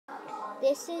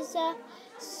This is a...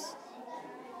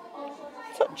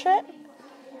 Touch it.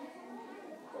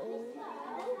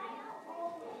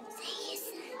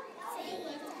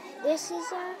 This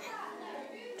is a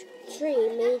tree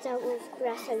made out of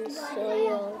grass and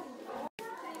soil.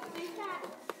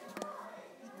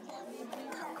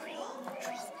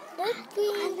 The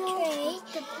green tree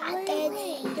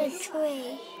is the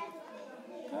tree.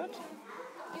 Good.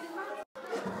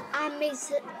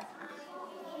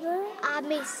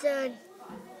 Amazon.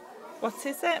 What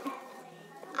is it?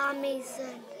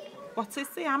 Amazon. What is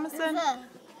the Amazon?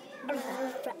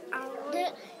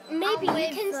 Maybe you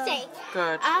can say.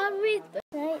 Good. I'll read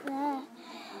right there.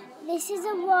 This is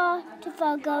a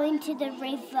waterfall going to the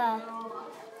river.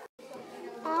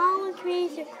 All the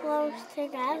trees are close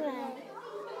together.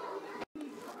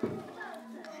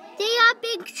 They are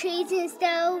big trees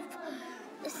instead of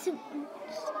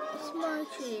small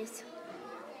trees.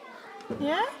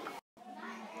 Yeah?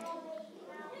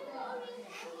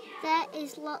 There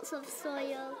is lots of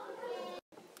soil.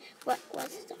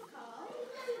 What's that?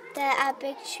 There are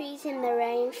big trees in the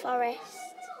rainforest.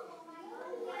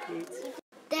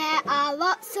 There are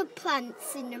lots of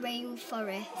plants in the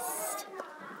rainforest.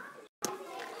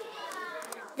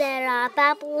 There are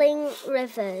babbling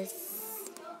rivers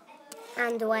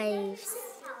and waves.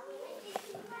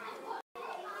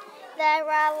 There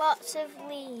are lots of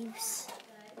leaves.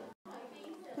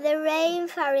 The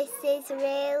rainforest is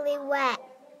really wet.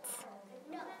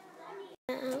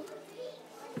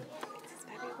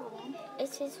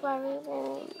 It is very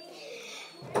warm.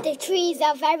 The trees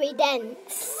are very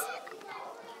dense.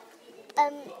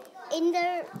 In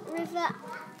the river,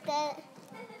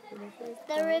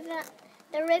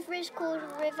 the river is called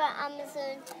River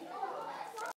Amazon.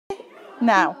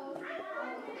 Now.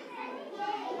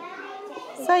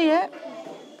 Say it.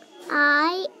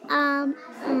 I am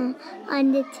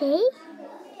on the tea.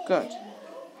 Good.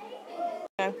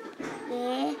 Go.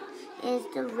 There is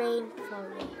the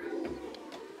rainforest.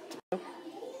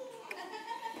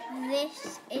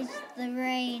 This is the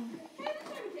rain.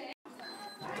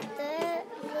 The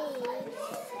leaves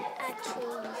are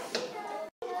trees.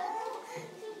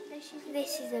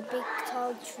 This is a big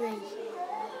tall tree.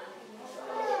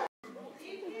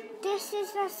 This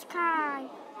is the sky.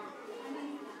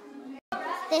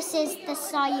 This is the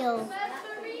soil.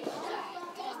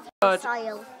 Good.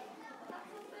 Soil.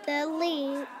 The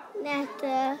leaf need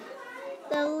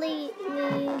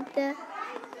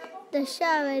the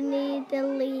shower need the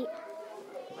leaf.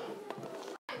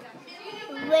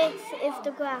 This is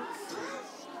the grass.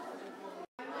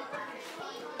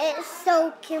 It's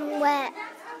soaking wet.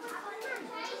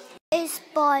 It's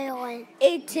boiling.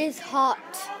 It is hot.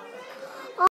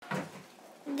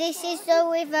 This is the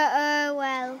River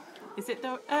Irwell. Is it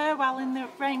the Irwell in the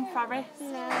rainforest?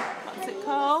 No. What's it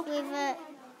called? The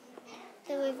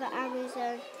River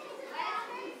Amazon.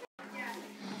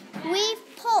 We've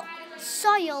put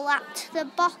soil at the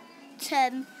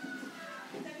bottom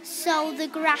so the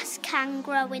grass can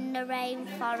grow in the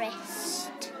rainforest.